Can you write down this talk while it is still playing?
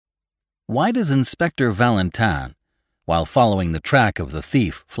Why does Inspector Valentin, while following the track of the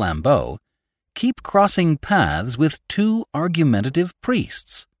thief Flambeau, keep crossing paths with two argumentative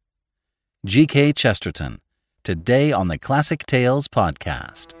priests? G.K. Chesterton, today on the Classic Tales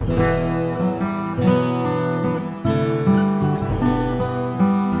podcast.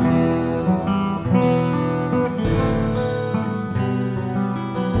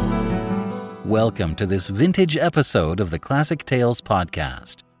 Welcome to this vintage episode of the Classic Tales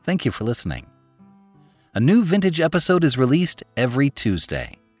podcast. Thank you for listening. A new vintage episode is released every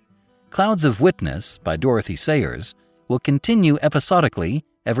Tuesday. Clouds of Witness by Dorothy Sayers will continue episodically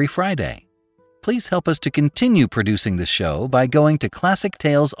every Friday. Please help us to continue producing the show by going to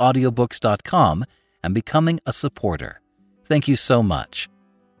classictalesaudiobooks.com and becoming a supporter. Thank you so much.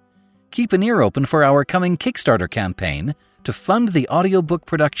 Keep an ear open for our coming Kickstarter campaign to fund the audiobook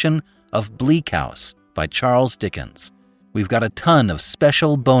production of Bleak House by Charles Dickens. We've got a ton of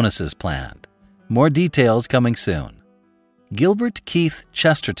special bonuses planned. More details coming soon. Gilbert Keith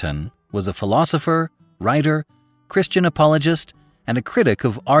Chesterton was a philosopher, writer, Christian apologist, and a critic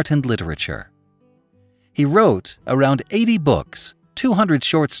of art and literature. He wrote around 80 books, 200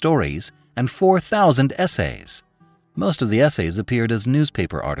 short stories, and 4,000 essays. Most of the essays appeared as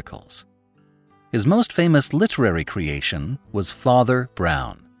newspaper articles. His most famous literary creation was Father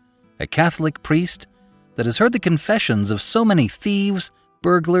Brown, a Catholic priest that has heard the confessions of so many thieves,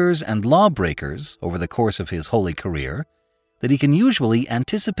 burglars, and lawbreakers over the course of his holy career that he can usually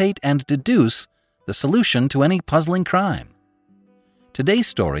anticipate and deduce the solution to any puzzling crime. Today's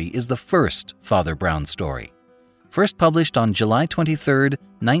story is the first Father Brown story, first published on July 23,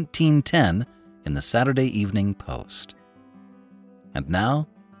 1910, in the Saturday Evening Post. And now,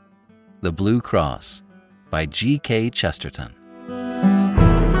 The Blue Cross by G.K. Chesterton.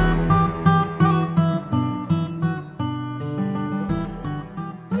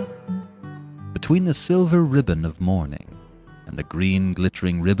 Between the silver ribbon of morning and the green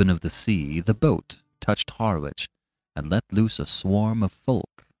glittering ribbon of the sea, the boat touched Harwich and let loose a swarm of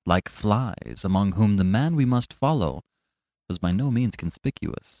folk, like flies, among whom the man we must follow was by no means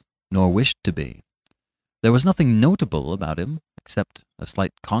conspicuous, nor wished to be. There was nothing notable about him, except a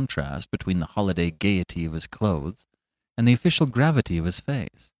slight contrast between the holiday gaiety of his clothes and the official gravity of his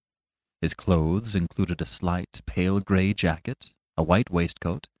face. His clothes included a slight pale grey jacket, a white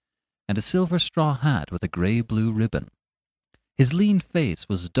waistcoat, and a silver straw hat with a grey-blue ribbon. His lean face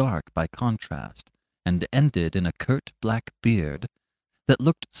was dark by contrast, and ended in a curt black beard that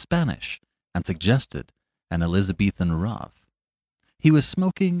looked Spanish and suggested an Elizabethan ruff. He was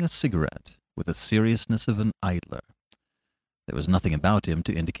smoking a cigarette with the seriousness of an idler. There was nothing about him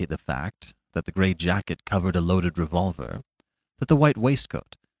to indicate the fact that the grey jacket covered a loaded revolver, that the white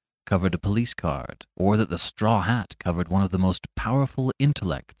waistcoat covered a police card, or that the straw hat covered one of the most powerful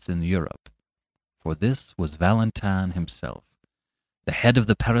intellects in Europe. For this was Valentin himself, the head of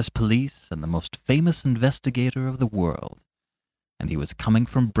the Paris police and the most famous investigator of the world, and he was coming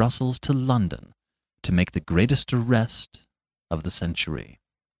from Brussels to London to make the greatest arrest of the century.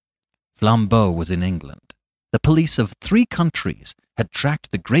 Flambeau was in England. The police of 3 countries had tracked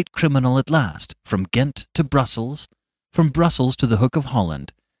the great criminal at last, from Ghent to Brussels, from Brussels to the Hook of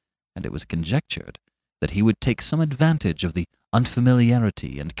Holland, and it was conjectured that he would take some advantage of the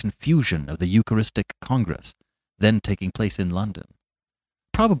unfamiliarity and confusion of the Eucharistic Congress then taking place in London.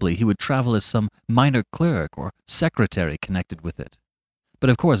 Probably he would travel as some minor clerk or secretary connected with it. But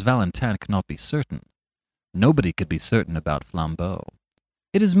of course Valentin could not be certain. Nobody could be certain about Flambeau.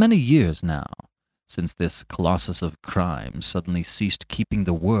 It is many years now since this colossus of crime suddenly ceased keeping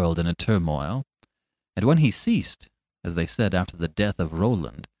the world in a turmoil, and when he ceased, as they said after the death of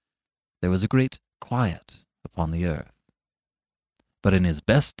Roland, there was a great quiet upon the earth. But in his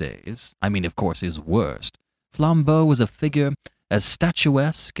best days, of course his worst, Flambeau was a figure as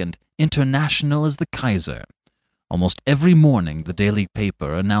statuesque and international as the Kaiser. Almost every morning the daily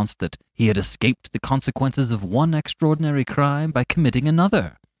paper announced that he had escaped the consequences of one extraordinary crime by committing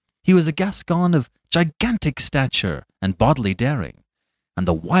another. He was a Gascon of gigantic stature and bodily daring, and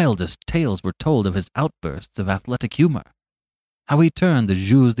the wildest tales were told of his outbursts of athletic humor. How he turned the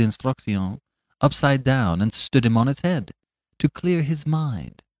juge d'instruction upside down and stood him on its head to clear his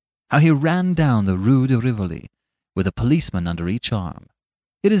mind. How he ran down the Rue de Rivoli with a policeman under each arm.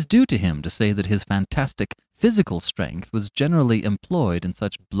 It is due to him to say that his fantastic physical strength was generally employed in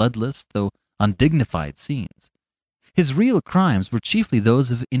such bloodless though undignified scenes. His real crimes were chiefly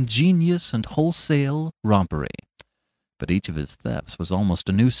those of ingenious and wholesale robbery, but each of his thefts was almost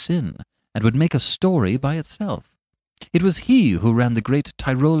a new sin, and would make a story by itself. It was he who ran the great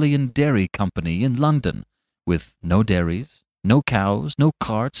Tyrolean Dairy Company in London, with no dairies, No cows, no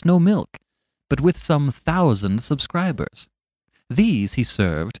carts, no milk, but with some 1,000 subscribers. These he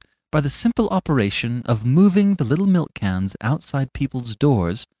served by the simple operation of moving the little milk cans outside people's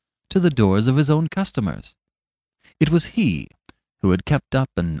doors to the doors of his own customers. It was he who had kept up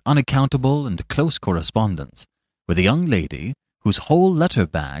an unaccountable and close correspondence with a young lady whose whole letter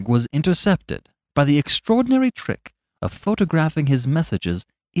bag was intercepted by the extraordinary trick of photographing his messages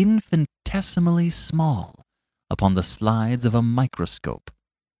infinitesimally small upon the slides of a microscope.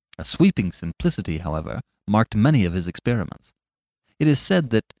 A sweeping simplicity, however, marked many of his experiments. It is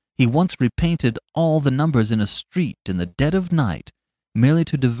said that he once repainted all the numbers in a street in the dead of night merely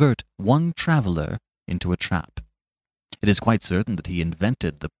to divert one traveller into a trap. It is quite certain that he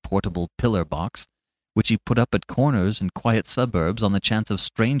invented the portable pillar box, which he put up at corners in quiet suburbs on the chance of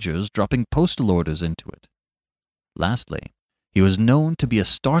strangers dropping postal orders into it. Lastly, he was known to be a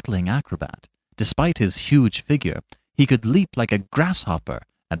startling acrobat. Despite his huge figure, he could leap like a grasshopper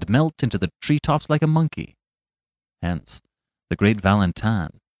and melt into the treetops like a monkey. Hence, the great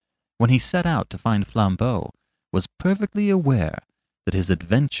Valentin, when he set out to find Flambeau, was perfectly aware that his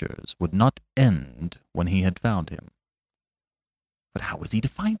adventures would not end when he had found him. But how was he to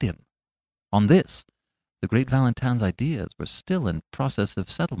find him? On this, the great Valentin's ideas were still in process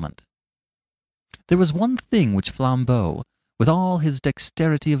of settlement. There was one thing which Flambeau, with all his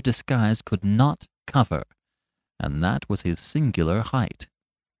dexterity of disguise, could not cover, and that was his singular height.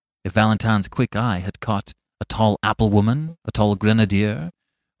 If Valentin's quick eye had caught a tall apple-woman, a tall grenadier,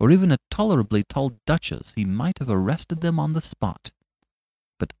 or even a tolerably tall duchess, he might have arrested them on the spot.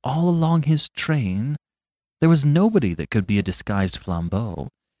 But all along his train there was nobody that could be a disguised Flambeau,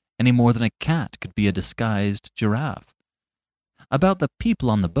 any more than a cat could be a disguised giraffe. About the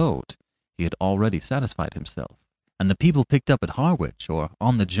people on the boat he had already satisfied himself, and the people picked up at Harwich or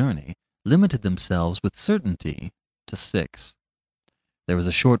on the journey limited themselves with certainty to 6. There was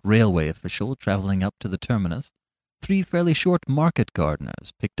a short railway official travelling up to the terminus, 3 fairly short market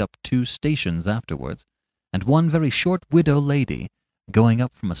gardeners picked up 2 stations afterwards, and 1 very short widow lady going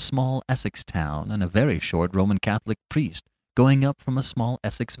up from a small Essex town, and a very short Roman Catholic priest going up from a small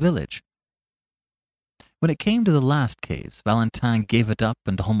Essex village. When it came to the last case, Valentin gave it up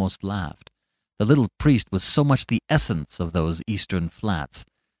and almost laughed. The little priest was so much the essence of those eastern flats.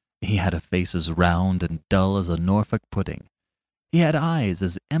 He had a face as round and dull as a Norfolk pudding. He had eyes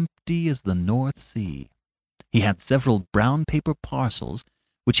as empty as the North Sea. He had several brown paper parcels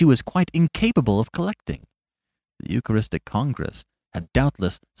which he was quite incapable of collecting. The Eucharistic Congress had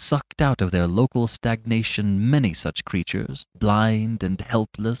doubtless sucked out of their local stagnation many such creatures, blind and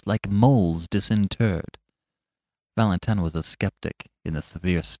helpless like moles disinterred. Valentin was a skeptic in the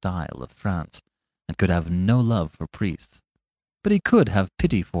severe style of France, and could have no love for priests. But he could have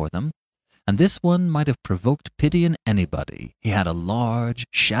pity for them, and this one might have provoked pity in anybody. He had a large,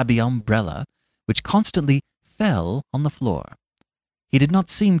 shabby umbrella, which constantly fell on the floor. He did not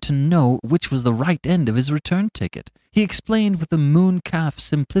seem to know which was the right end of his return ticket. He explained with a mooncalf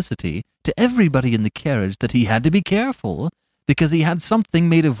simplicity to everybody in the carriage that he had to be careful, because he had something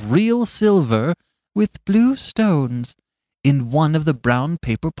made of real silver with blue stones in one of the brown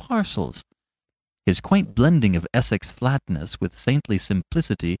paper parcels. His quaint blending of Essex flatness with saintly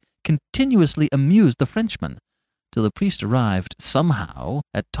simplicity continuously amused the Frenchman, till the priest arrived somehow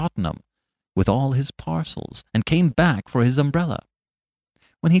at Tottenham with all his parcels, and came back for his umbrella.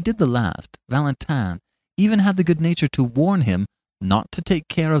 When he did the last, Valentin even had the good nature to warn him not to take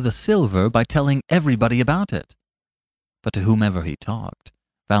care of the silver by telling everybody about it. But to whomever he talked,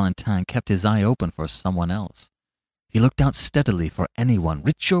 Valentin kept his eye open for someone else. He looked out steadily for anyone,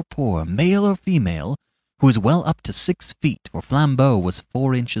 rich or poor, male or female, who was well up to 6 feet, for Flambeau was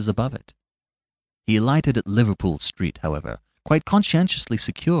 4 inches above it. He alighted at Liverpool Street, however, quite conscientiously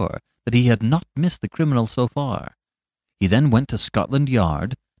secure that he had not missed the criminal so far. He then went to Scotland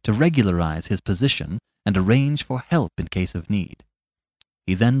Yard to regularize his position and arrange for help in case of need.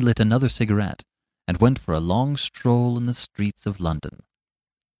 He then lit another cigarette and went for a long stroll in the streets of London.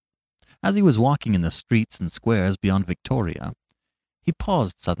 As he was walking in the streets and squares beyond Victoria, he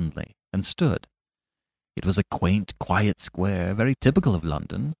paused suddenly and stood. It was a quaint, quiet square, very typical of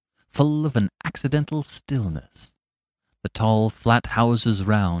London, full of an accidental stillness. The tall, flat houses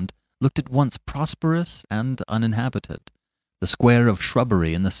round looked at once prosperous and uninhabited. The square of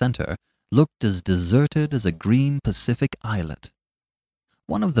shrubbery in the centre looked as deserted as a green Pacific islet.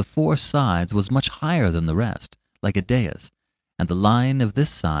 One of the 4 sides was much higher than the rest, like a dais, and the line of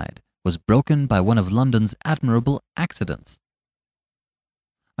this side was broken by one of London's admirable accidents.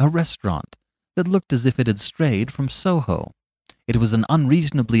 A restaurant that looked as if it had strayed from Soho. It was an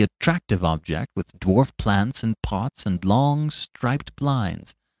unreasonably attractive object with dwarf plants in pots and long striped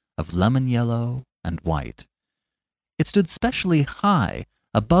blinds of lemon yellow and white. It stood specially high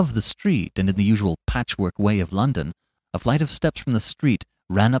above the street, and in the usual patchwork way of London, a flight of steps from the street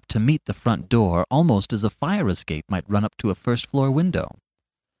ran up to meet the front door almost as a fire escape might run up to a first-floor window.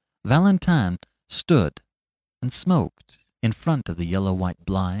 Valentin stood and smoked in front of the yellow-white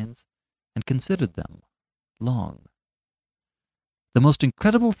blinds and considered them long. The most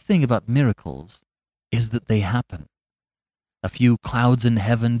incredible thing about miracles is that they happen. A few clouds in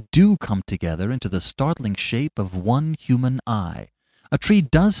heaven do come together into the startling shape of one human eye. A tree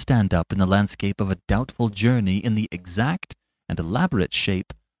does stand up in the landscape of a doubtful journey in the exact and elaborate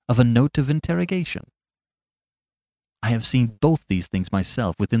shape of a note of interrogation. I have seen both these things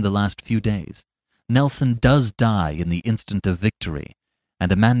myself within the last few days. Nelson does die in the instant of victory,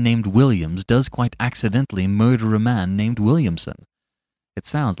 and a man named Williams does quite accidentally murder a man named Williamson. It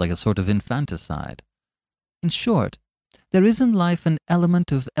sounds like a sort of infanticide. In short, there is in life an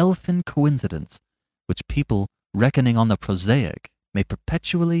element of elfin coincidence, which people reckoning on the prosaic may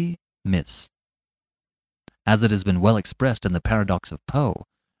perpetually miss. As it has been well expressed in the paradox of Poe,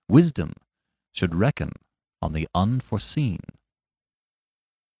 wisdom should reckon on the unforeseen.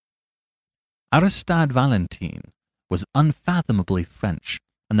 Aristide Valentin was unfathomably French,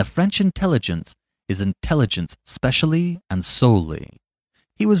 and the French intelligence is intelligence specially and solely.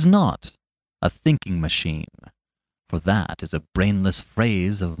 He was not a thinking machine, for that is a brainless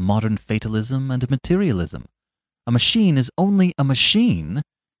phrase of modern fatalism and materialism. A machine is only a machine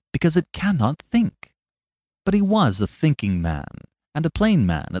because it cannot think. But he was a thinking man and a plain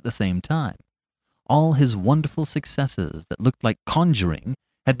man at the same time. All his wonderful successes that looked like conjuring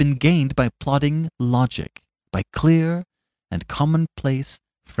had been gained by plodding logic, by clear and commonplace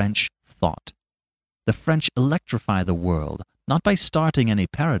French thought. The French electrify the world, not by starting any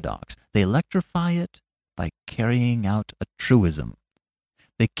paradox. They electrify it by carrying out a truism.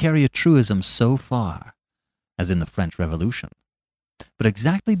 They carry a truism so far, as in the French Revolution. But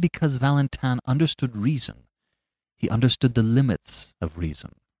exactly because Valentin understood reason, he understood the limits of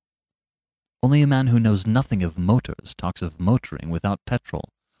reason. Only a man who knows nothing of motors talks of motoring without petrol.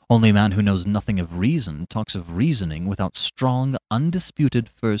 Only a man who knows nothing of reason talks of reasoning without strong, undisputed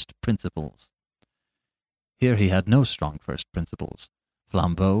first principles. Here he had no strong first principles.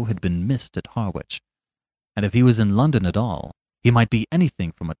 Flambeau had been missed at Harwich, and if he was in London at all, he might be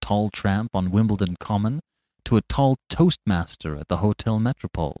anything from a tall tramp on Wimbledon Common to a tall toastmaster at the Hotel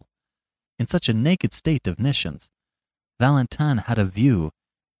Metropole. In such a naked state of niscience, Valentin had a view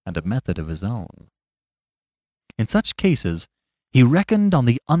and a method of his own. In such cases, he reckoned on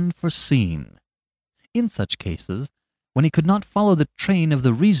the unforeseen. In such cases, when he could not follow the train of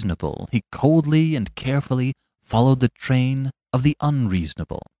the reasonable, he coldly and carefully followed the train of the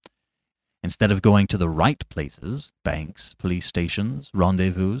unreasonable. Instead of going to the right places, banks, police stations,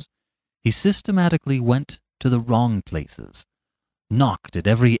 rendezvous, he systematically went to the wrong places, knocked at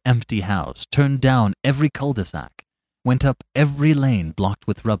every empty house, turned down every cul-de-sac, went up every lane blocked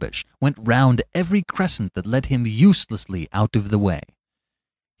with rubbish, went round every crescent that led him uselessly out of the way.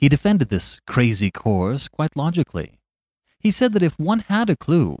 He defended this crazy course quite logically. He said that if one had a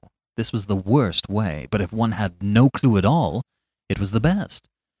clue, this was the worst way, but if one had no clue at all, it was the best,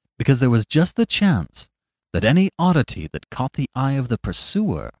 because there was just the chance that any oddity that caught the eye of the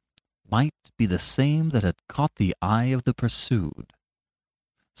pursuer might be the same that had caught the eye of the pursued.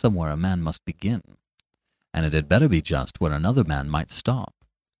 Somewhere a man must begin, and it had better be just where another man might stop.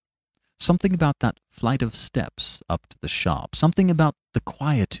 Something about that flight of steps up to the shop, something about the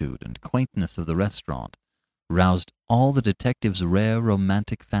quietude and quaintness of the restaurant, roused all the detective's rare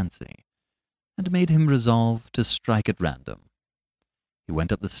romantic fancy, and made him resolve to strike at random. He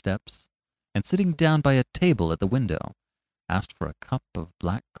went up the steps, and sitting down by a table at the window, asked for a cup of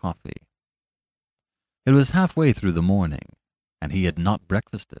black coffee. It was halfway through the morning, and he had not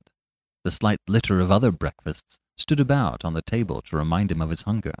breakfasted. The slight litter of other breakfasts stood about on the table to remind him of his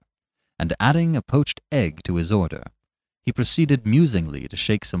hunger, and adding a poached egg to his order, he proceeded musingly to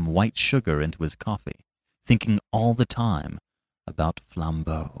shake some white sugar into his coffee, thinking all the time about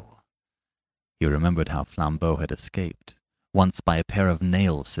Flambeau. He remembered how Flambeau had escaped, once by a pair of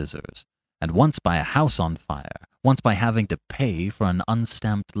nail scissors, and once by a house on fire, once by having to pay for an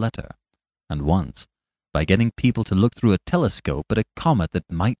unstamped letter, and once by getting people to look through a telescope at a comet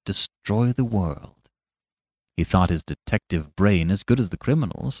that might destroy the world. He thought his detective brain as good as the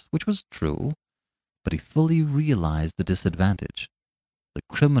criminal's, which was true, but he fully realized the disadvantage. The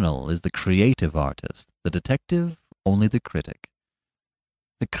criminal is the creative artist, the detective only the critic.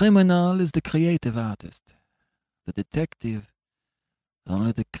 The criminal is the creative artist. The detective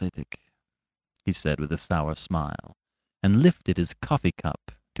Only the critic, he said with a sour smile, and lifted his coffee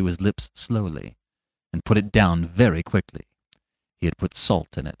cup to his lips slowly, and put it down very quickly. He had put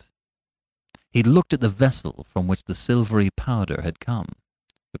salt in it. He looked at the vessel from which the silvery powder had come.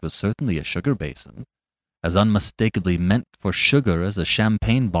 It was certainly a sugar basin, as unmistakably meant for sugar as a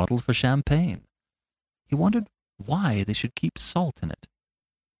champagne bottle for champagne. He wondered why they should keep salt in it.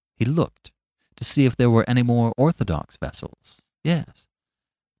 He looked to see if there were any more orthodox vessels. Yes,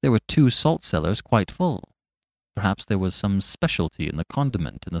 there were 2 salt cellars quite full. Perhaps there was some specialty in the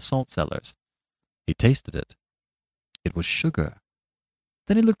condiment in the salt cellars. He tasted it. It was sugar.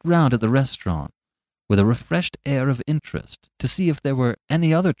 Then he looked round at the restaurant with a refreshed air of interest to see if there were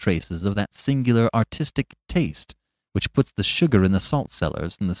any other traces of that singular artistic taste which puts the sugar in the salt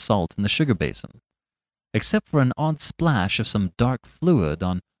cellars and the salt in the sugar basin. Except for an odd splash of some dark fluid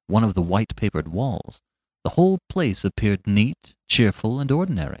on one of the white-papered walls, the whole place appeared neat, cheerful, and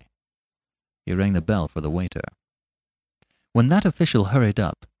ordinary. He rang the bell for the waiter. When that official hurried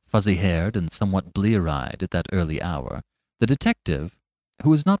up, fuzzy-haired and somewhat blear-eyed at that early hour, the detective, who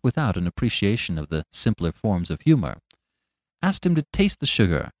was not without an appreciation of the simpler forms of humor, asked him to taste the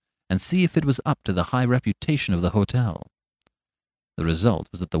sugar and see if it was up to the high reputation of the hotel. The result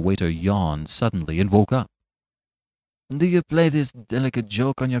was that the waiter yawned suddenly and woke up. "Do you play this delicate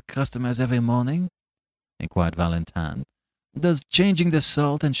joke on your customers every morning?" inquired Valentine. "Does changing the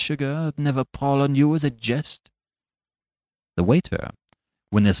salt and sugar never pall on you as a jest?" The waiter,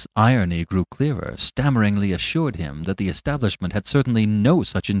 when this irony grew clearer, stammeringly assured him that the establishment had certainly no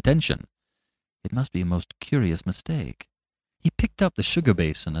such intention. It must be a most curious mistake. He picked up the sugar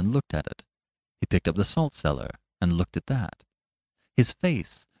basin and looked at it. He picked up the salt cellar and looked at that, his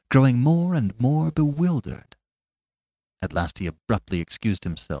face growing more and more bewildered. At last he abruptly excused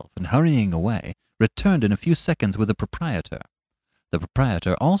himself, and hurrying away, returned in a few seconds with the proprietor. The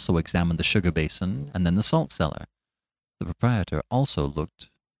proprietor also examined the sugar basin and then the salt cellar. The proprietor also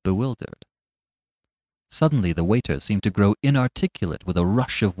looked bewildered. Suddenly the waiter seemed to grow inarticulate with a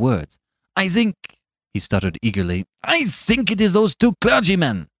rush of words. "I think," he stuttered eagerly, "I think it is those 2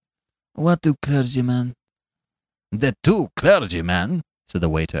 clergymen." "What 2 clergymen?" "The 2 clergymen," said the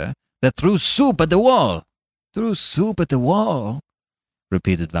waiter, "that threw soup at the wall." "Threw soup at the wall?"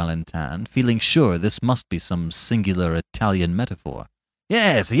 repeated Valentine, feeling sure this must be some singular Italian metaphor.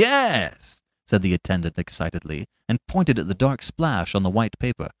 "Yes, yes," said the attendant excitedly, and pointed at the dark splash on the white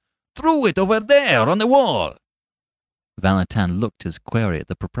paper. "Threw it over there on the wall." Valentine looked his query at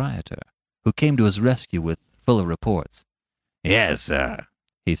the proprietor, who came to his rescue with fuller reports. "Yes, sir,"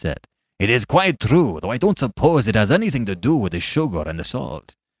 he said. "It is quite true, though I don't suppose it has anything to do with the sugar and the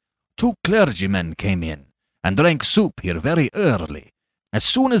salt. 2 clergymen came in and drank soup here very early, as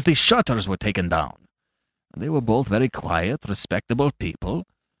soon as the shutters were taken down. They were both very quiet, respectable people.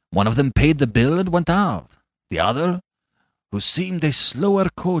 One of them paid the bill and went out. The other, who seemed a slower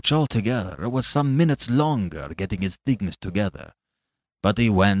coach altogether, was some minutes longer getting his things together. But he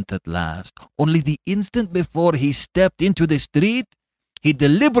went at last. Only the instant before he stepped into the street, he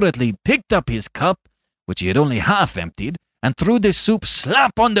deliberately picked up his cup, which he had only half emptied, and threw the soup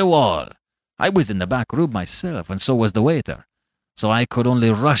slap on the wall. I was in the back room myself, and so was the waiter, so I could only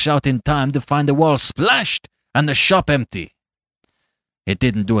rush out in time to find the wall splashed and the shop empty. It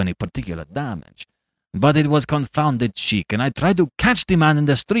didn't do any particular damage, but it was confounded chic, and I tried to catch the man in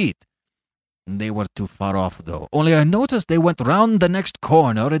the street. They were too far off, though, only I noticed they went round the next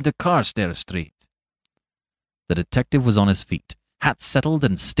corner into Carstairs Street." The detective was on his feet, hat settled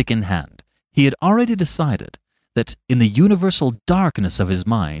and stick in hand. He had already decided that in the universal darkness of his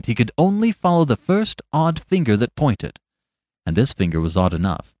mind he could only follow the first odd finger that pointed, and this finger was odd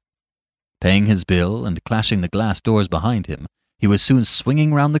enough. Paying his bill and clashing the glass doors behind him, he was soon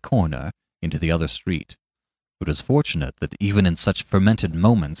swinging round the corner into the other street. It was fortunate that even in such fermented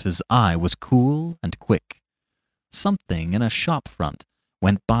moments his eye was cool and quick. Something in a shop front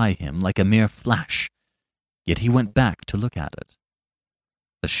went by him like a mere flash, yet he went back to look at it.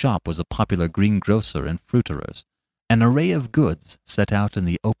 The shop was a popular greengrocer and fruiterer's, an array of goods set out in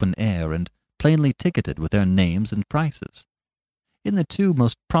the open air and plainly ticketed with their names and prices. In the 2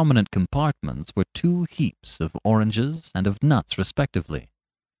 most prominent compartments were 2 heaps of oranges and of nuts respectively.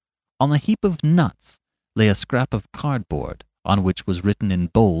 On the heap of nuts lay a scrap of cardboard on which was written in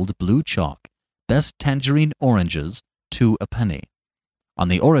bold blue chalk, "Best tangerine oranges, 2 a penny." On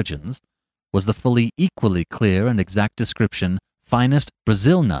the oranges was the fully equally clear and exact description, "Finest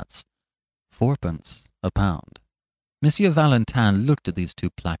Brazil nuts, 4d. a pound." Monsieur Valentine looked at these 2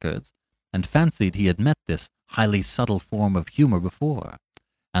 placards and fancied he had met this highly subtle form of humor before,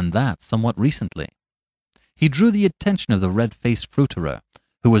 and that somewhat recently. he drew the attention of the red-faced fruiterer,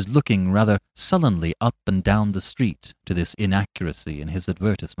 who was looking rather sullenly up and down the street to this inaccuracy in his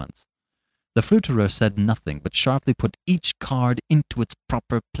advertisements. The fruiterer said nothing, but sharply put each card into its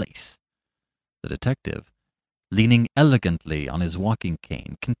proper place. The detective, leaning elegantly on his walking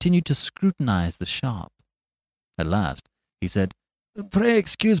cane, continued to scrutinize the shop. At last, he said, "Pray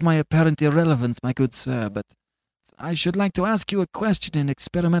excuse my apparent irrelevance, my good sir, but I should like to ask you a question in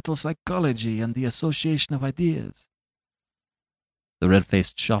experimental psychology and the association of ideas." The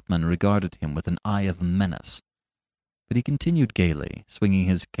red-faced shopman regarded him with an eye of menace, but he continued gaily, swinging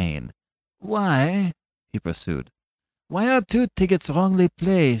his cane. "Why," he pursued, "why are 2 tickets wrongly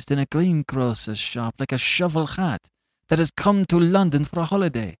placed in a greengrocer's shop like a shovel hat that has come to London for a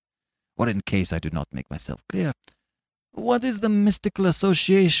holiday? Or in case I do not make myself clear, what is the mystical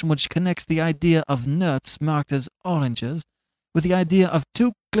association which connects the idea of nuts marked as oranges with the idea of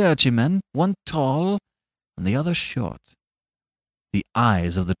 2 clergymen, one tall and the other short?" The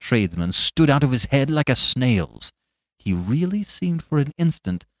eyes of the tradesman stood out of his head like a snail's. He really seemed for an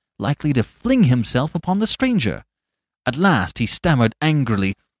instant likely to fling himself upon the stranger. At last he stammered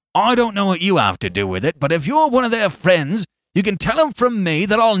angrily, "I don't know what you have to do with it, but if you're one of their friends, you can tell 'em from me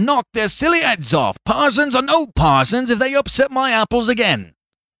that I'll knock their silly heads off, parsons or no parsons, if they upset my apples again."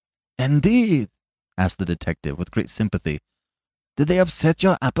 "Indeed?" asked the detective with great sympathy. "Did they upset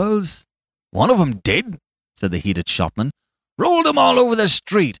your apples?" "One of 'em did," said the heated shopman. "Rolled 'em all over the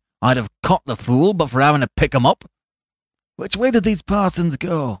street. I'd have caught the fool but for having to pick 'em up." "Which way did these parsons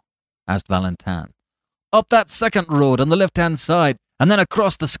go?" asked Valentin. "Up that second road on the left-hand side, and then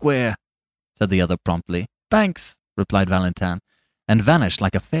across the square," said the other promptly. "Thanks," replied Valentin, and vanished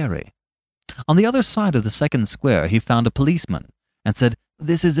like a fairy. On the other side of the second square he found a policeman, and said,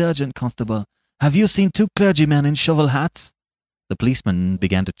 "This is urgent, constable. Have you seen 2 clergymen in shovel hats?" The policeman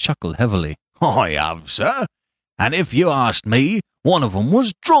began to chuckle heavily. "I have, sir. And if you asked me, one of 'em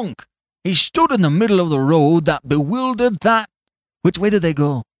was drunk. He stood in the middle of the road that bewildered that—" "Which way did they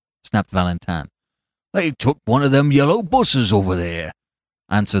go?" snapped Valentin. "They took one of them yellow buses over there,"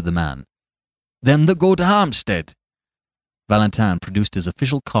 answered the man. "Them that go to Hampstead." Valentin produced his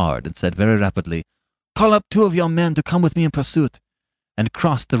official card and said very rapidly, "Call up 2 of your men to come with me in pursuit," and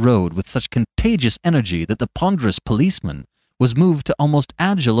crossed the road with such contagious energy that the ponderous policeman was moved to almost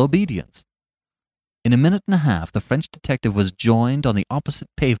agile obedience. In a minute and a half the French detective was joined on the opposite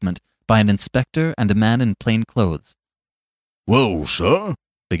pavement by an inspector and a man in plain clothes. "Well, sir,"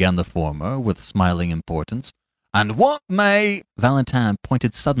 began the former with smiling importance, "and what may—" Valentin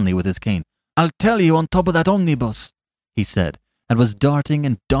pointed suddenly with his cane. "I'll tell you on top of that omnibus," he said, and was darting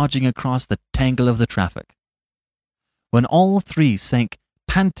and dodging across the tangle of the traffic. When all 3 sank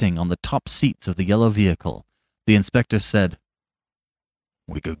panting on the top seats of the yellow vehicle, the inspector said,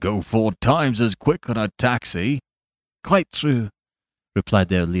 "We could go 4 times as quick on a taxi." "Quite true," replied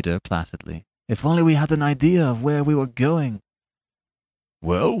their leader placidly. "If only we had an idea of where we were going."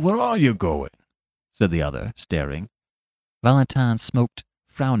 "Well, where are you going?" said the other, staring. Valentin smoked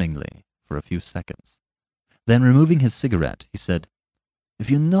frowningly for a few seconds. Then, removing his cigarette, he said, "If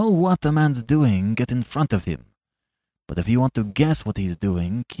you know what the man's doing, get in front of him. But if you want to guess what he's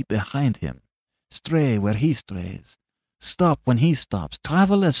doing, keep behind him. Stray where he strays. Stop when he stops.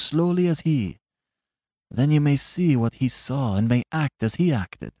 Travel as slowly as he. Then you may see what he saw and may act as he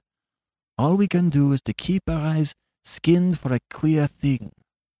acted. All we can do is to keep our eyes skinned for a queer thing."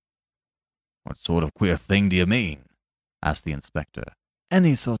 "What sort of queer thing do you mean?" asked the inspector.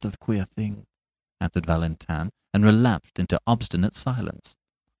 "Any sort of queer thing," answered Valentin, and relapsed into obstinate silence.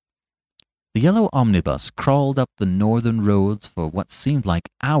 The yellow omnibus crawled up the northern roads for what seemed like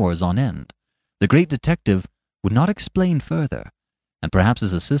hours on end. The great detective would not explain further, and perhaps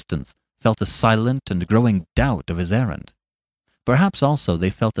his assistants felt a silent and growing doubt of his errand. Perhaps also they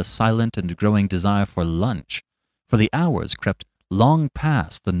felt a silent and growing desire for lunch, for the hours crept long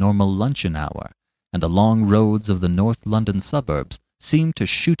past the normal luncheon hour, and the long roads of the North London suburbs seemed to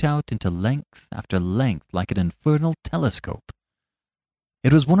shoot out into length after length like an infernal telescope.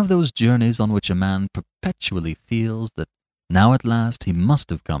 It was one of those journeys on which a man perpetually feels that now at last he must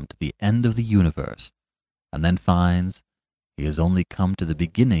have come to the end of the universe, and then finds he has only come to the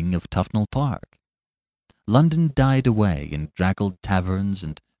beginning of Tufnell Park. London died away in draggled taverns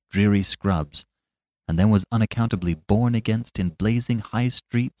and dreary scrubs, and then was unaccountably born against in blazing high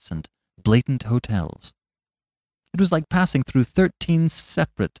streets and blatant hotels. It was like passing through 13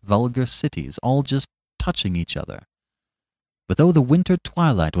 separate vulgar cities, all just touching each other. But though the winter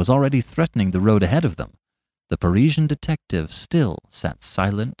twilight was already threatening the road ahead of them, the Parisian detective still sat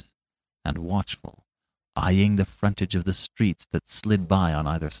silent and watchful, eyeing the frontage of the streets that slid by on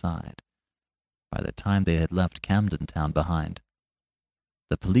either side. by the time they had left Camden Town behind.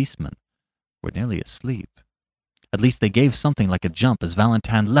 The policemen were nearly asleep. At least they gave something like a jump as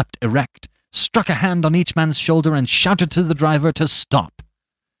Valentine leapt erect, struck a hand on each man's shoulder, and shouted to the driver to stop.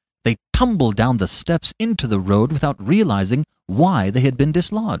 They tumbled down the steps into the road without realizing why they had been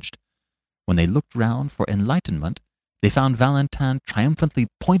dislodged. When they looked round for enlightenment, they found Valentine triumphantly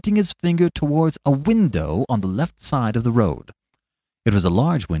pointing his finger towards a window on the left side of the road. It was a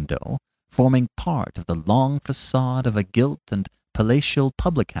large window, forming part of the long facade of a gilt and palatial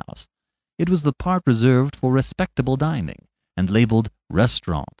public house. It was the part reserved for respectable dining, and labeled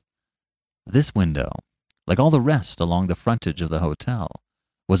restaurant. This window, like all the rest along the frontage of the hotel,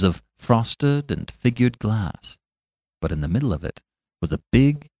 was of frosted and figured glass, but in the middle of it was a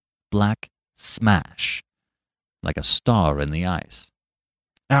big black smash, like a star in the ice.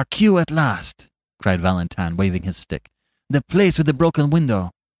 "Our cue at last!" cried Valentine, waving his stick. "The place with the broken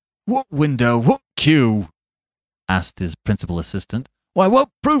window." "What window? What cue?" asked his principal assistant. "Why, what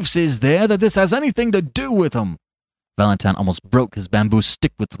proofs is there that this has anything to do with them?" Valentine almost broke his bamboo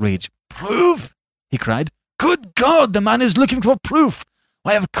stick with rage. "Proof?" he cried. "Good God, the man is looking for proof!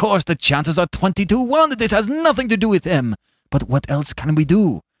 Why, of course, the chances are 20 to 1 that this has nothing to do with him. But what else can we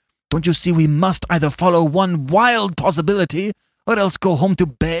do? Don't you see we must either follow one wild possibility or else go home to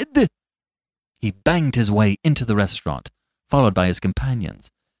bed?" He banged his way into the restaurant, followed by his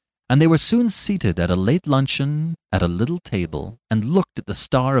companions, and they were soon seated at a late luncheon at a little table and looked at the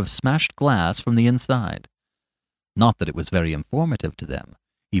star of smashed glass from the inside. Not that it was very informative to them,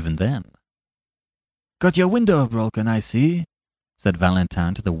 even then. "Got your window broken, I see," said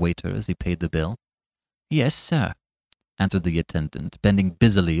Valentine to the waiter as he paid the bill. "Yes, sir," answered the attendant, bending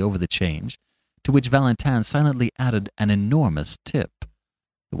busily over the change, to which Valentine silently added an enormous tip.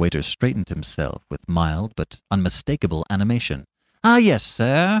 The waiter straightened himself with mild but unmistakable animation. "Ah, yes,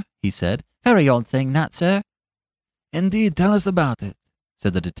 sir," he said. "Very odd thing, that, sir." "Indeed, tell us about it,"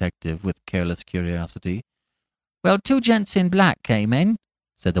 said the detective with careless curiosity. "Well, 2 gents in black came in,"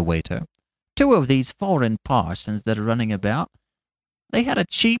 said the waiter. "2 of these foreign parsons that are running about. They had a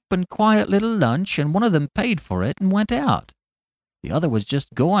cheap and quiet little lunch, and one of them paid for it and went out. The other was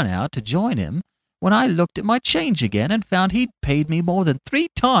just going out to join him when I looked at my change again and found he'd paid me more than 3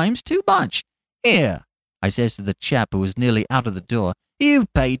 times too much. 'Here,' I says to the chap who was nearly out of the door,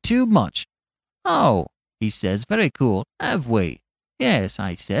 'you've paid too much.' 'Oh,' he says, very cool, 'have we?' 'Yes,'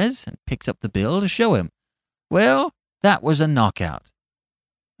 I says, and picks up the bill to show him. Well, that was a knockout."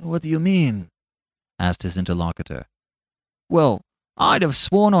 "What do you mean?" asked his interlocutor. "Well, I'd have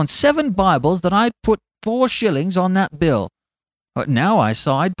sworn on 7 Bibles that I'd put 4 shillings on that bill. But now I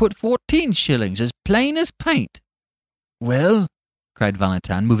saw I'd put 14 shillings, as plain as paint." "Well?" cried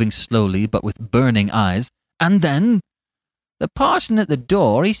Valentine, moving slowly but with burning eyes. "And then? The parson at the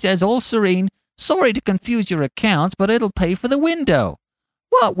door, he says all serene, 'Sorry to confuse your accounts, but it'll pay for the window.'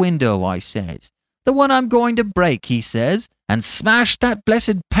 'What window?' I says. 'The one I'm going to break,' he says, and smashed that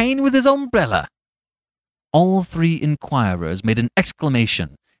blessed pane with his umbrella." All 3 inquirers made an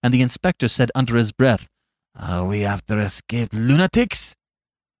exclamation, and the inspector said under his breath, "Are we after escaped lunatics?"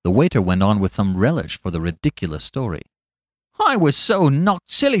 The waiter went on with some relish for the ridiculous story. "I was so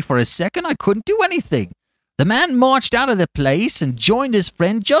knocked silly for a second I couldn't do anything. The man marched out of the place and joined his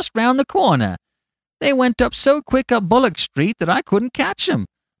friend just round the corner. They went up so quick up Bullock Street that I couldn't catch 'em,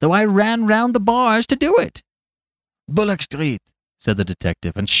 though I ran round the bars to do it." "Bullock Street," said the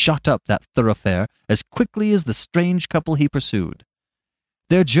detective, and shot up that thoroughfare as quickly as the strange couple he pursued.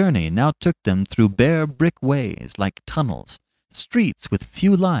 Their journey now took them through bare brick ways like tunnels, streets with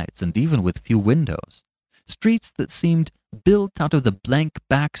few lights and even with few windows, streets that seemed built out of the blank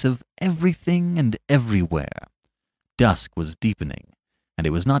backs of everything and everywhere. Dusk was deepening, and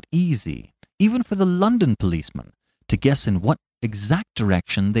it was not easy, even for the London policeman, to guess in what exact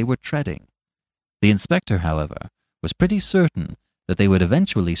direction they were treading. The inspector, however, was pretty certain that they would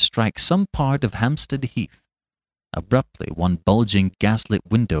eventually strike some part of Hampstead Heath. Abruptly, one bulging gaslit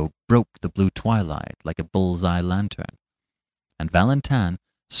window broke the blue twilight like a bull's-eye lantern, and Valentine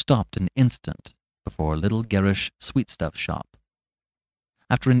stopped an instant before a little garish sweetstuff shop.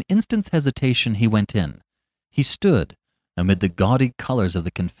 After an instant's hesitation, he went in. He stood amid the gaudy colors of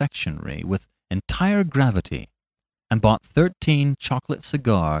the confectionery with entire gravity, and bought 13 chocolate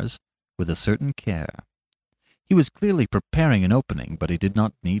cigars with a certain care. He was clearly preparing an opening, but he did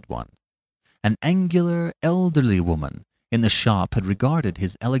not need one. An angular, elderly woman in the shop had regarded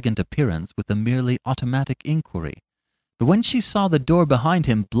his elegant appearance with a merely automatic inquiry, but when she saw the door behind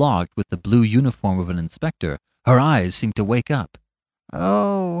him blocked with the blue uniform of an inspector, her eyes seemed to wake up.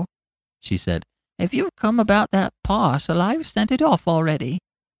 "Oh," she said, "if you've come about that parcel, I've sent it off already."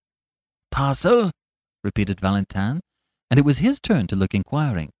 Parcel? Repeated Valentine, and it was his turn to look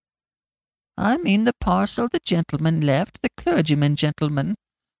inquiring. I mean the parcel the gentleman left, the clergyman gentleman.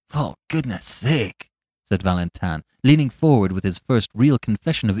 For goodness sake, said Valentine, leaning forward with his first real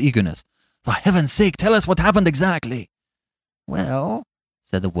confession of eagerness. For heaven's sake, tell us what happened exactly. Well,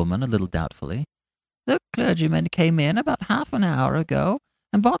 said the woman a little doubtfully, the clergyman came in about half an hour ago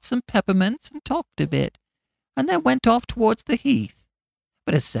and bought some peppermints and talked a bit, and then went off towards the heath.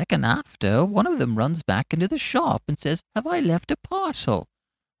 But a second after, one of them runs back into the shop and says, "Have I left a parcel?"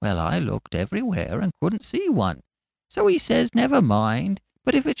 Well, I looked everywhere and couldn't see one. So he says, "Never mind,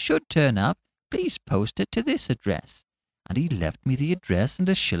 but if it should turn up, please post it to this address." And he left me the address and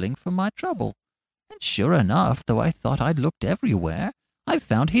a shilling for my trouble. And sure enough, though I thought I'd looked everywhere, I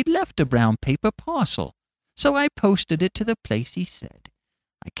found he'd left a brown paper parcel. So I posted it to the place he said.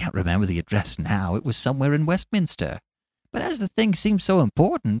 I can't remember the address now. It was somewhere in Westminster. But as the thing seemed so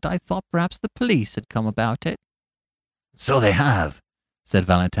important, I thought perhaps the police had come about it. So they have, said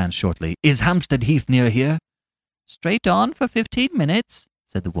Valentine shortly. Is Hampstead Heath near here? Straight on for 15 minutes,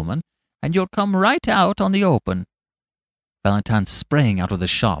 said the woman, and you'll come right out on the open. Valentine sprang out of the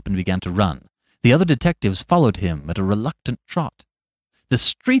shop and began to run. The other detectives followed him at a reluctant trot. The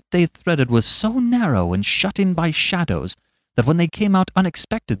street they threaded was so narrow and shut in by shadows that when they came out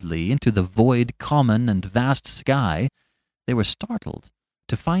unexpectedly into the void, common, and vast sky, they were startled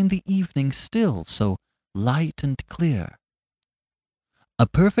to find the evening still so light and clear. A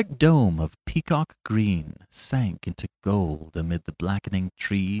perfect dome of peacock green sank into gold amid the blackening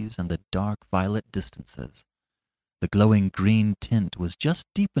trees and the dark violet distances. The glowing green tint was just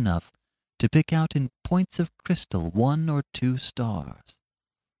deep enough to pick out in points of crystal 1 or 2 stars.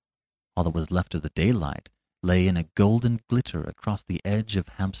 All that was left of the daylight lay in a golden glitter across the edge of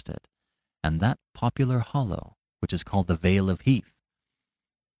Hampstead, and that popular hollow which is called the Vale of Heath.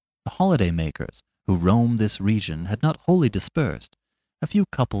 The holiday-makers who roamed this region had not wholly dispersed. A few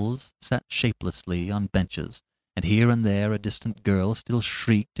couples sat shapelessly on benches, and here and there a distant girl still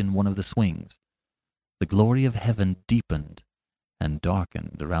shrieked in one of the swings. The glory of heaven deepened and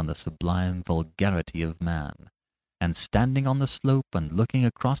darkened around the sublime vulgarity of man, and standing on the slope and looking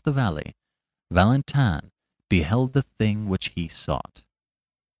across the valley, Valentine beheld the thing which he sought.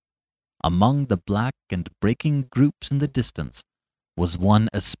 Among the black and breaking groups in the distance was one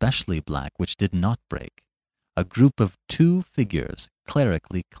especially black which did not break, a group of 2 figures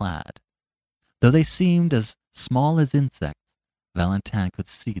clerically clad. Though they seemed as small as insects, Valentine could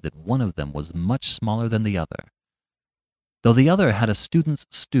see that one of them was much smaller than the other. Though the other had a student's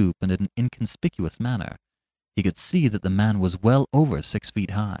stoop and an inconspicuous manner, he could see that the man was well over 6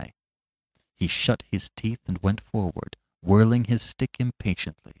 feet high. He shut his teeth and went forward, whirling his stick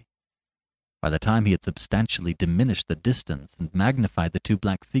impatiently. By the time he had substantially diminished the distance and magnified the 2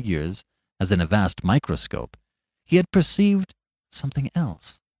 black figures as in a vast microscope, he had perceived something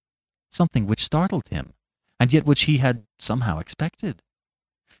else, something which startled him, and yet which he had somehow expected.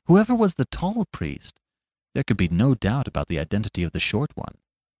 Whoever was the tall priest, there could be no doubt about the identity of the short one.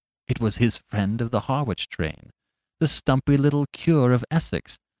 It was his friend of the Harwich train, the stumpy little cure of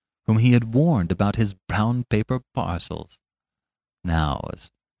Essex, whom he had warned about his brown paper parcels. Now,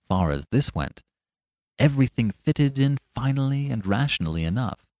 as far as this went, everything fitted in finally and rationally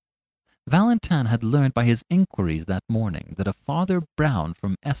enough. Valentine had learned by his inquiries that morning that a Father Brown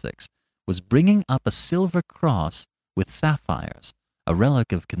from Essex was bringing up a silver cross with sapphires, a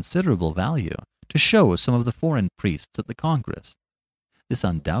relic of considerable value, to show some of the foreign priests at the Congress. This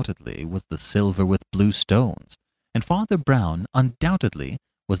undoubtedly was the silver with blue stones, and Father Brown undoubtedly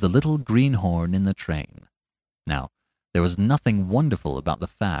was the little greenhorn in the train. Now, there was nothing wonderful about the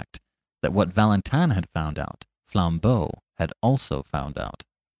fact that what Valentine had found out, Flambeau had also found out.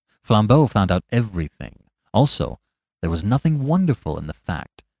 Flambeau found out everything. Also, there was nothing wonderful in the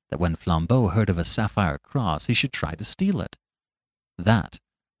fact that when Flambeau heard of a sapphire cross, he should try to steal it. That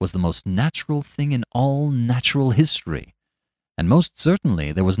was the most natural thing in all natural history, and most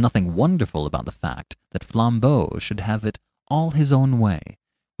certainly there was nothing wonderful about the fact that Flambeau should have it all his own way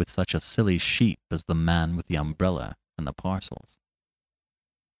with such a silly sheep as the man with the umbrella and the parcels.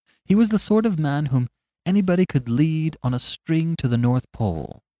 He was the sort of man whom anybody could lead on a string to the North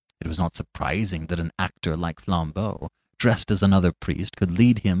Pole. It was not surprising that an actor like Flambeau, dressed as another priest, could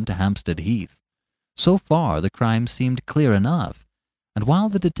lead him to Hampstead Heath. So far the crime seemed clear enough, and while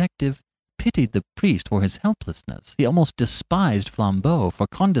the detective pitied the priest for his helplessness, he almost despised Flambeau for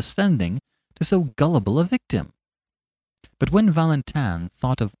condescending to so gullible a victim. But when Valentine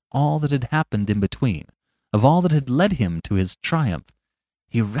thought of all that had happened in between, of all that had led him to his triumph,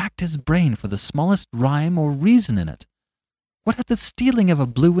 he racked his brain for the smallest rhyme or reason in it. What had the stealing of a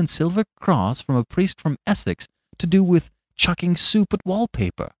blue and silver cross from a priest from Essex to do with chucking soup at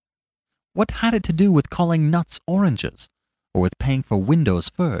wallpaper? What had it to do with calling nuts oranges, or with paying for windows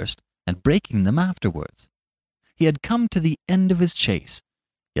first and breaking them afterwards? He had come to the end of his chase,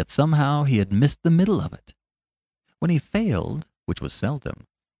 yet somehow he had missed the middle of it. When he failed, which was seldom,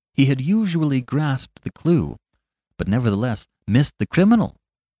 he had usually grasped the clue, but nevertheless missed the criminal.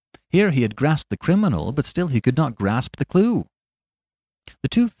 Here he had grasped the criminal, but still he could not grasp the clue. The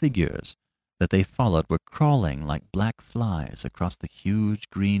two figures that they followed were crawling like black flies across the huge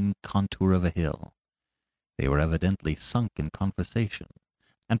green contour of a hill. They were evidently sunk in conversation,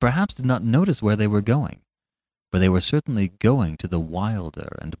 and perhaps did not notice where they were going, for they were certainly going to the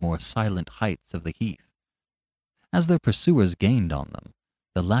wilder and more silent heights of the heath. As their pursuers gained on them,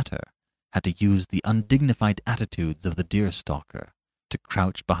 the latter had to use the undignified attitudes of the deer-stalker, to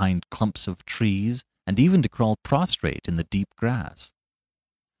crouch behind clumps of trees, and even to crawl prostrate in the deep grass.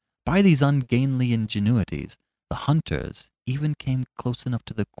 By these ungainly ingenuities, the hunters even came close enough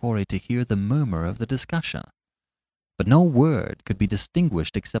to the quarry to hear the murmur of the discussion. But no word could be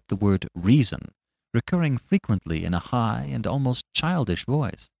distinguished except the word reason, recurring frequently in a high and almost childish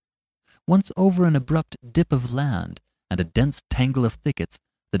voice. Once over an abrupt dip of land and a dense tangle of thickets,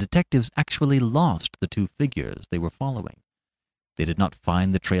 the detectives actually lost the two figures they were following. They did not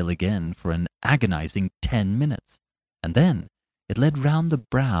find the trail again for an agonizing 10 minutes, and then it led round the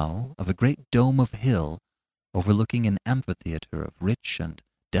brow of a great dome of hill overlooking an amphitheater of rich and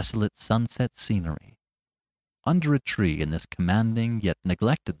desolate sunset scenery. Under a tree in this commanding yet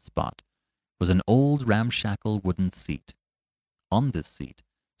neglected spot was an old ramshackle wooden seat. On this seat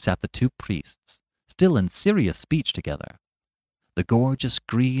sat the two priests, still in serious speech together. The gorgeous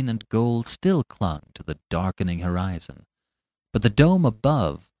green and gold still clung to the darkening horizon, but the dome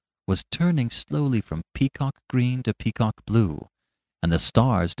above was turning slowly from peacock green to peacock blue, and the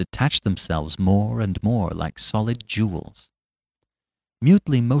stars detached themselves more and more like solid jewels.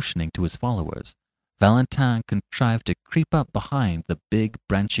 Mutely motioning to his followers, Valentin contrived to creep up behind the big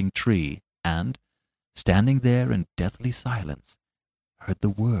branching tree and, standing there in deathly silence, heard the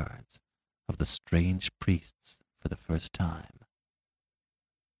words of the strange priests for the first time.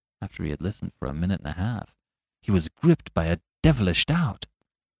 After he had listened for a minute and a half, he was gripped by a devilish doubt.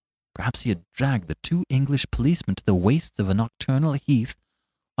 Perhaps he had dragged the two English policemen to the wastes of a nocturnal heath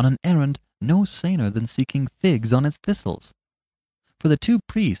on an errand no saner than seeking figs on its thistles. For the two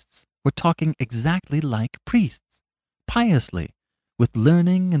priests were talking exactly like priests, piously, with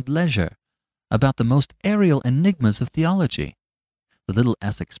learning and leisure, about the most aerial enigmas of theology. The little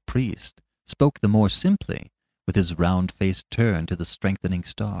Essex priest spoke the more simply, with his round face turned to the strengthening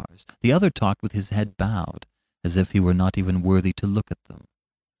stars. The other talked with his head bowed, as if he were not even worthy to look at them.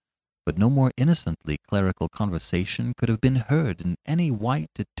 But no more innocently clerical conversation could have been heard in any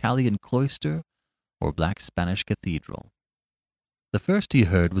white Italian cloister or black Spanish cathedral. The first he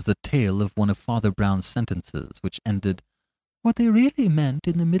heard was the tale of one of Father Brown's sentences, which ended, "What they really meant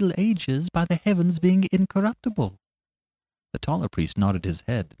in the Middle Ages by the heavens being incorruptible." The taller priest nodded his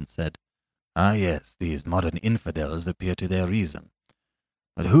head and said, "Ah, yes, these modern infidels appear to their reason.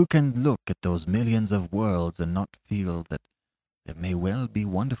 But who can look at those millions of worlds and not feel that there may well be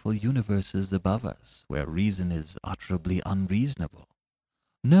wonderful universes above us, where reason is utterly unreasonable?"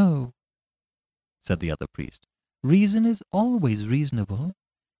 "No," said the other priest. "Reason is always reasonable,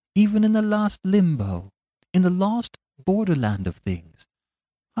 even in the last limbo, in the lost borderland of things.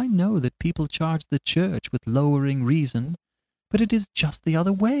 I know that people charge the church with lowering reason, but it is just the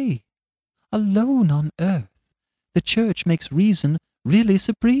other way. Alone on earth, the church makes reason really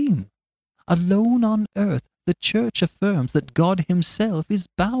supreme. Alone on earth, the church affirms that God himself is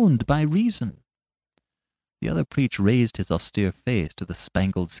bound by reason." The other priest raised his austere face to the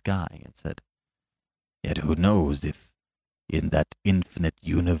spangled sky and said, "Yet who knows if, in that infinite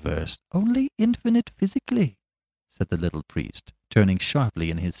universe—" "Only infinite physically," said the little priest, turning sharply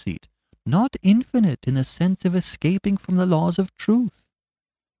in his seat. "Not infinite in the sense of escaping from the laws of truth."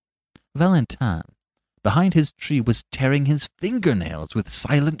 Valentin, behind his tree, was tearing his fingernails with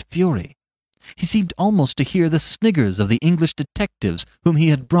silent fury. He seemed almost to hear the sniggers of the English detectives whom he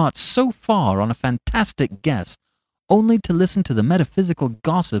had brought so far on a fantastic guess, only to listen to the metaphysical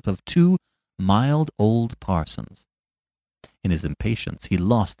gossip of two mild old parsons. In his impatience he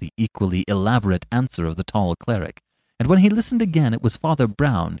lost the equally elaborate answer of the tall cleric, and when he listened again it was Father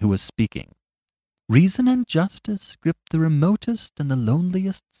Brown who was speaking. "Reason and justice grip the remotest and the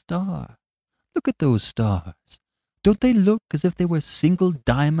loneliest star. Look at those stars. Don't they look as if they were single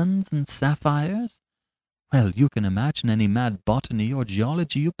diamonds and sapphires? Well, you can imagine any mad botany or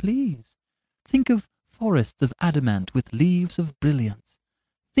geology you please. Think of forests of adamant with leaves of brilliance.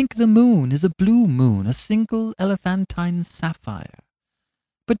 Think the moon is a blue moon, a single elephantine sapphire.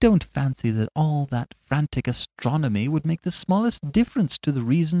 But don't fancy that all that frantic astronomy would make the smallest difference to the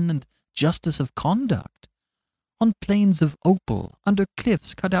reason and justice of conduct. On plains of opal, under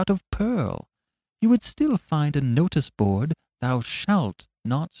cliffs cut out of pearl, you would still find a notice board, "Thou shalt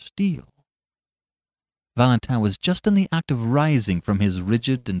not steal." Valentin was just in the act of rising from his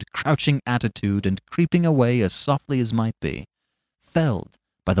rigid and crouching attitude and creeping away as softly as might be, felled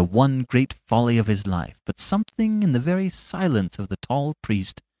by the one great folly of his life, but something in the very silence of the tall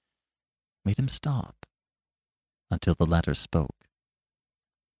priest made him stop, until the latter spoke.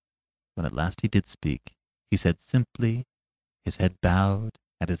 When at last he did speak, he said simply, his head bowed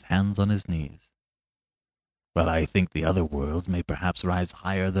and his hands on his knees, "Well, I think the other worlds may perhaps rise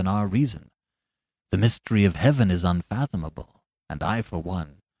higher than our reason. The mystery of heaven is unfathomable, and I, for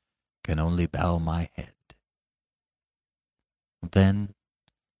one, can only bow my head." Then,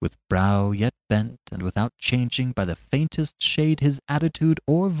 with brow yet bent, and without changing by the faintest shade his attitude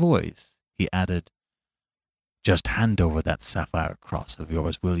or voice, he added, "Just hand over that sapphire cross of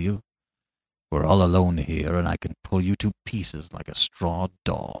yours, will you? We're all alone here, and I can pull you to pieces like a straw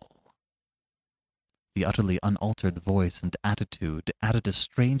doll." The utterly unaltered voice and attitude added a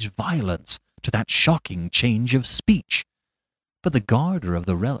strange violence to that shocking change of speech. But the guarder of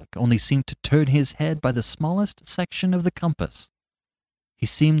the relic only seemed to turn his head by the smallest section of the compass. He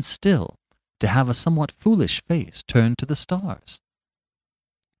seemed still to have a somewhat foolish face turned to the stars.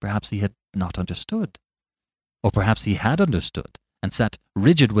 Perhaps he had not understood, or perhaps he had understood, and sat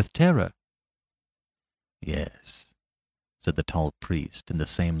rigid with terror. "Yes," said the tall priest in the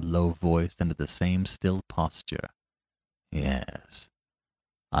same low voice and in the same still posture. "Yes,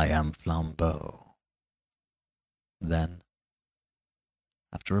 I am Flambeau." Then,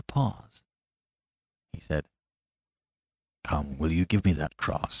 after a pause, he said, "Come, will you give me that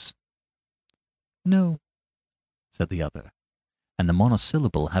cross?" "No," said the other, and the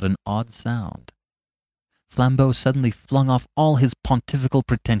monosyllable had an odd sound. Flambeau suddenly flung off all his pontifical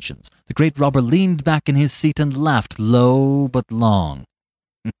pretensions. The great robber leaned back in his seat and laughed low but long.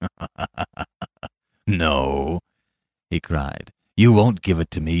 "No," he cried, "you won't give it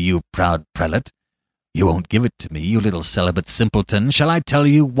to me, you proud prelate. You won't give it to me, you little celibate simpleton. Shall I tell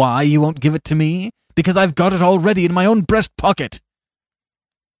you why you won't give it to me? Because I've got it already in my own breast pocket."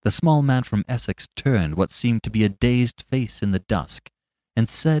 The small man from Essex turned what seemed to be a dazed face in the dusk, and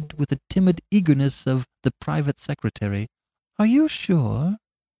said with the timid eagerness of the private secretary, "Are you sure?"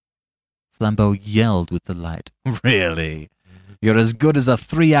 Flambeau yelled with delight. "Really? You're as good as a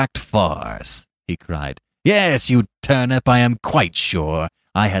 3-act farce," he cried. "Yes, you turnip, I am quite sure.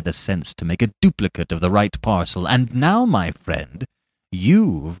 I had the sense to make a duplicate of the right parcel, and now, my friend,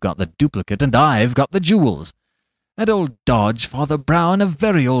 you've got the duplicate and I've got the jewels. An old dodge, Father Brown, a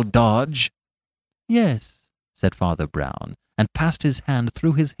very old dodge." "Yes," said Father Brown, and passed his hand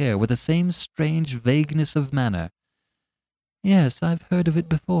through his hair with the same strange vagueness of manner. "Yes, I've heard of it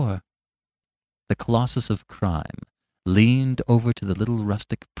before." The colossus of crime leaned over to the little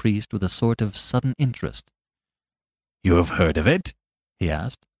rustic priest with a sort of sudden interest. "You have heard of it?" he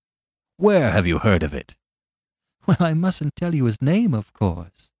asked. "Where have you heard of it?" "Well, I mustn't tell you his name, of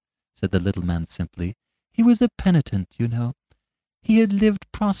course," said the little man simply. "He was a penitent, you know. He had lived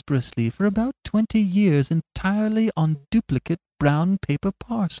prosperously for about 20 years entirely on duplicate brown paper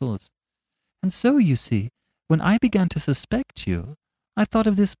parcels. And so, you see, when I began to suspect you, I thought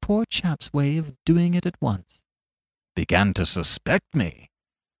of this poor chap's way of doing it at once." "Began to suspect me?"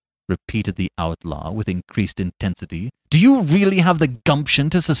 repeated the outlaw with increased intensity. "Do you really have the gumption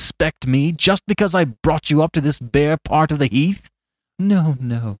to suspect me just because I brought you up to this bare part of the heath?" "No,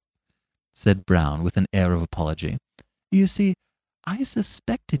 no," said Brown with an air of apology. "You see, I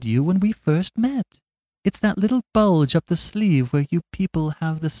suspected you when we first met. It's that little bulge up the sleeve where you people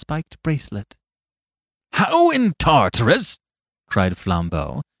have the spiked bracelet." "How in Tartarus," cried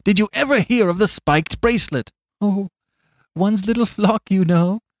Flambeau, "did you ever hear of the spiked bracelet?" "Oh, one's little flock, you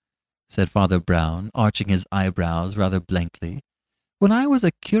know," said Father Brown, arching his eyebrows rather blankly. "When I was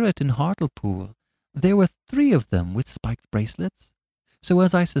a curate in Hartlepool, there were 3 of them with spiked bracelets. So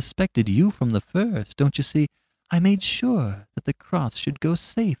as I suspected you from the first, don't you see, I made sure that the cross should go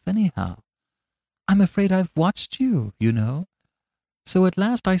safe anyhow. I'm afraid I've watched you, you know. So at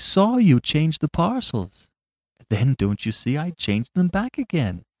last I saw you change the parcels. Then, don't you see, I changed them back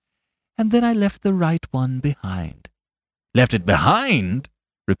again. And then I left the right one behind." "Left it behind?"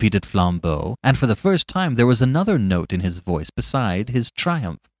 repeated Flambeau, and for the first time there was another note in his voice beside his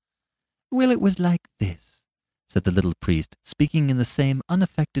triumph. "Well, it was like this," said the little priest, speaking in the same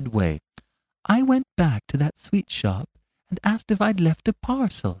unaffected way. I went back to that sweet shop and asked if I'd left a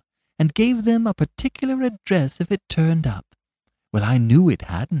parcel, and gave them a particular address if it turned up. Well, I knew it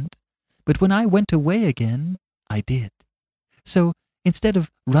hadn't, but when I went away again, I did. So, instead of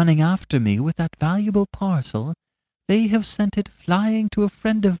running after me with that valuable parcel, they have sent it flying to a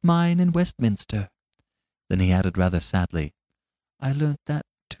friend of mine in Westminster." Then he added rather sadly, "I learnt that,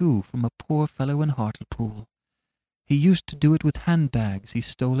 too, from a poor fellow in Hartlepool. He used to do it with handbags he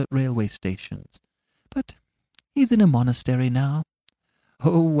stole at railway stations. But he's in a monastery now.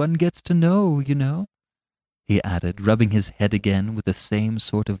 Oh, one gets to know, you know," he added, rubbing his head again with the same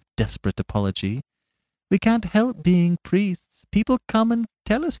sort of desperate apology. "We can't help being priests. People come and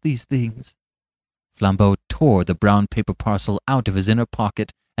tell us these things." Flambeau tore the brown paper parcel out of his inner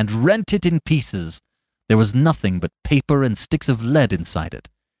pocket and rent it in pieces. There was nothing but paper and sticks of lead inside it.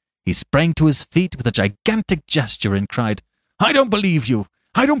 He sprang to his feet with a gigantic gesture and cried, "I don't believe you!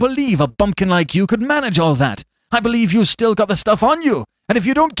 I don't believe a bumpkin like you could manage all that! I believe you still got the stuff on you, and if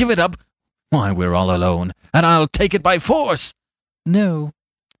you don't give it up, why, we're all alone, and I'll take it by force!" "No,"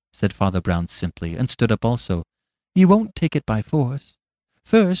 said Father Brown simply, and stood up also. "You won't take it by force.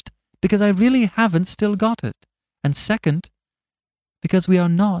 First, because I really haven't still got it, and second, because we are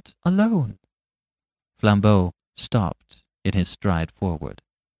not alone." Flambeau stopped in his stride forward.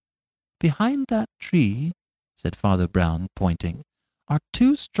 "Behind that tree," said Father Brown, pointing, "are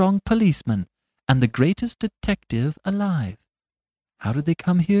 2 strong policemen, and the greatest detective alive. How did they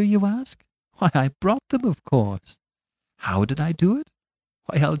come here, you ask? Why, I brought them, of course. How did I do it?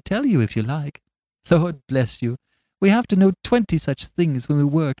 Why, I'll tell you if you like. Lord bless you, we have to know 20 such things when we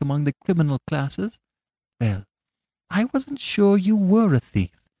work among the criminal classes. Well, I wasn't sure you were a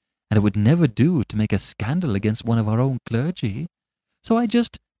thief, and it would never do to make a scandal against one of our own clergy, so I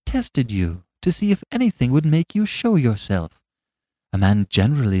just tested you to see if anything would make you show yourself. A man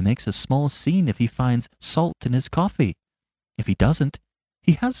generally makes a small scene if he finds salt in his coffee. If he doesn't,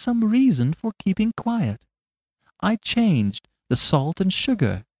 he has some reason for keeping quiet. I changed the salt and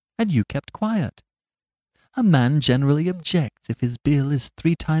sugar, and you kept quiet. A man generally objects if his bill is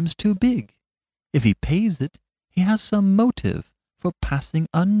 3 times too big. If he pays it, he has some motive for passing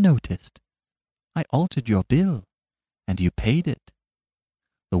unnoticed. I altered your bill, and you paid it."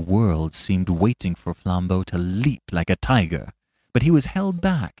 The world seemed waiting for Flambeau to leap like a tiger, but he was held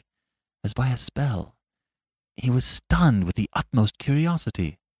back, as by a spell. He was stunned with the utmost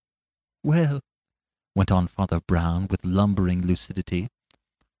curiosity. "Well," went on Father Brown with lumbering lucidity,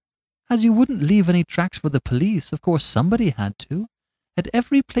 "as you wouldn't leave any tracks for the police, of course somebody had to. At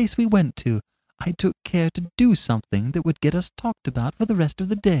every place we went to, I took care to do something that would get us talked about for the rest of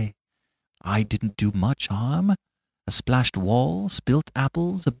the day. I didn't do much harm. A splashed wall, spilt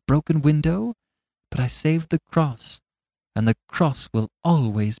apples, a broken window, but I saved the cross, and the cross will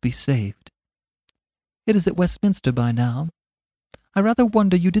always be saved. It is at Westminster by now. I rather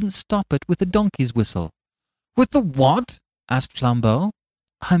wonder you didn't stop it with the donkey's whistle." "With the what?" asked Flambeau.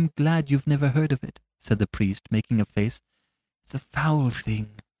 "I'm glad you've never heard of it," said the priest, making a face. "It's a foul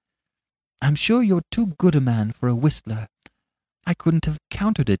thing. I'm sure you're too good a man for a whistler. I couldn't have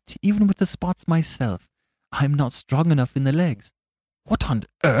countered it, even with the spots myself. I'm not strong enough in the legs." "What on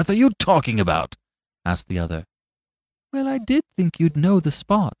earth are you talking about?" asked the other. "Well, I did think you'd know the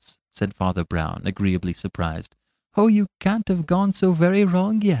spots," said Father Brown, agreeably surprised. "Oh, you can't have gone so very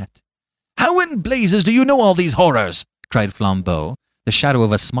wrong yet." "How in blazes do you know all these horrors?" cried Flambeau. The shadow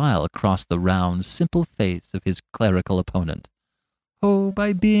of a smile crossed the round, simple face of his clerical opponent. "Oh,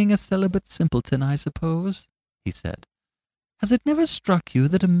 by being a celibate simpleton, I suppose," he said. "Has it never struck you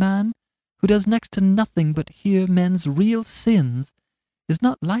that a man who does next to nothing but hear men's real sins is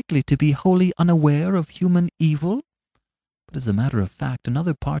not likely to be wholly unaware of human evil? But as a matter of fact,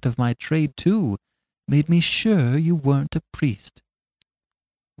 another part of my trade, too, made me sure you weren't a priest."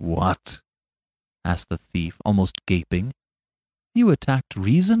 "What?" asked the thief, almost gaping. "You attacked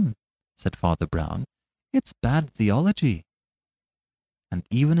reason," said Father Brown. "It's bad theology." And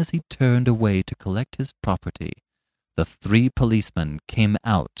even as he turned away to collect his property, the 3 policemen came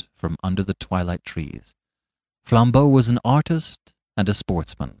out from under the twilight trees. Flambeau was an artist and a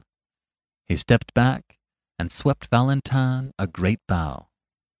sportsman. He stepped back and swept Valentin a great bow.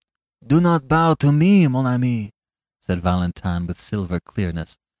 "Do not bow to me, mon ami," said Valentin with silver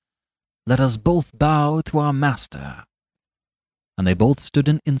clearness. "Let us both bow to our master." And they both stood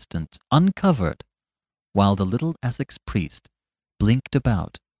an instant, uncovered, while the little Essex priest blinked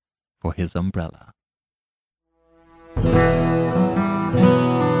about for his umbrella.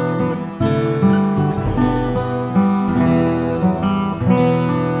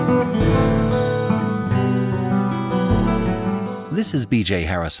 This is B.J.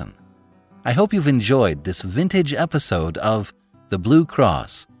 Harrison. I hope you've enjoyed this vintage episode of The Blue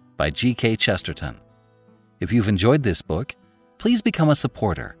Cross by G.K. Chesterton. If you've enjoyed this book, please become a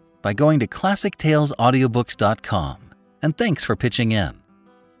supporter by going to ClassicTalesAudiobooks.com, and thanks for pitching in.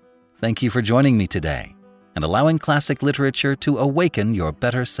 Thank you for joining me today and allowing classic literature to awaken your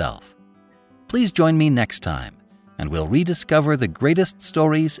better self. Please join me next time, and we'll rediscover the greatest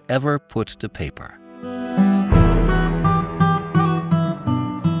stories ever put to paper.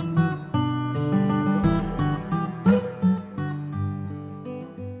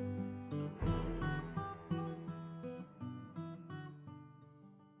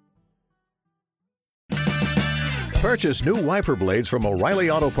 Purchase new wiper blades from O'Reilly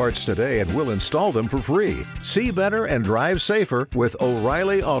Auto Parts today and we'll install them for free. See better and drive safer with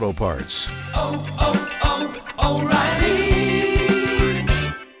O'Reilly Auto Parts. Oh, oh, oh,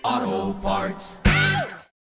 O'Reilly Auto Parts.